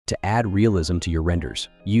To add realism to your renders,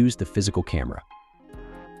 use the physical camera.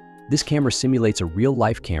 This camera simulates a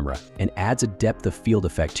real-life camera and adds a depth of field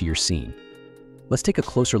effect to your scene. Let's take a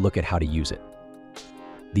closer look at how to use it.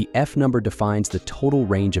 The F number defines the total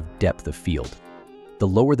range of depth of field. The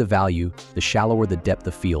lower the value, the shallower the depth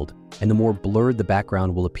of field, and the more blurred the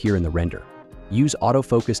background will appear in the render. Use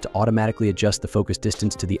autofocus to automatically adjust the focus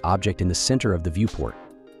distance to the object in the center of the viewport.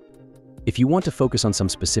 If you want to focus on some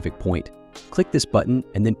specific point, click this button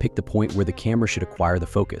and then pick the point where the camera should acquire the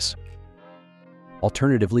focus.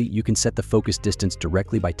 Alternatively, you can set the focus distance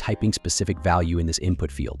directly by typing specific value in this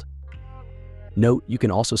input field. Note, you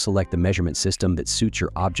can also select the measurement system that suits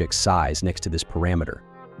your object's size next to this parameter.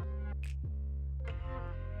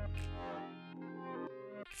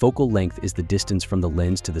 Focal length is the distance from the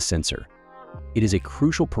lens to the sensor. It is a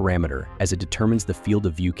crucial parameter as it determines the field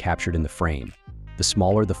of view captured in the frame. The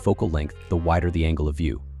smaller the focal length, the wider the angle of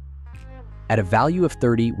view. At a value of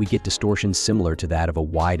 30, we get distortion similar to that of a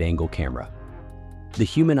wide-angle camera. The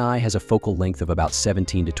human eye has a focal length of about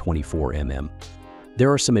 17 to 24 mm.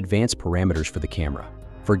 There are some advanced parameters for the camera.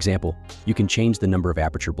 For example, you can change the number of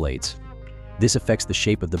aperture blades. This affects the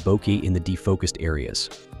shape of the bokeh in the defocused areas.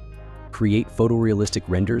 Create photorealistic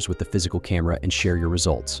renders with the physical camera and share your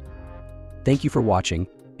results. Thank you for watching,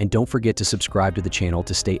 and don't forget to subscribe to the channel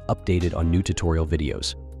to stay updated on new tutorial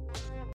videos.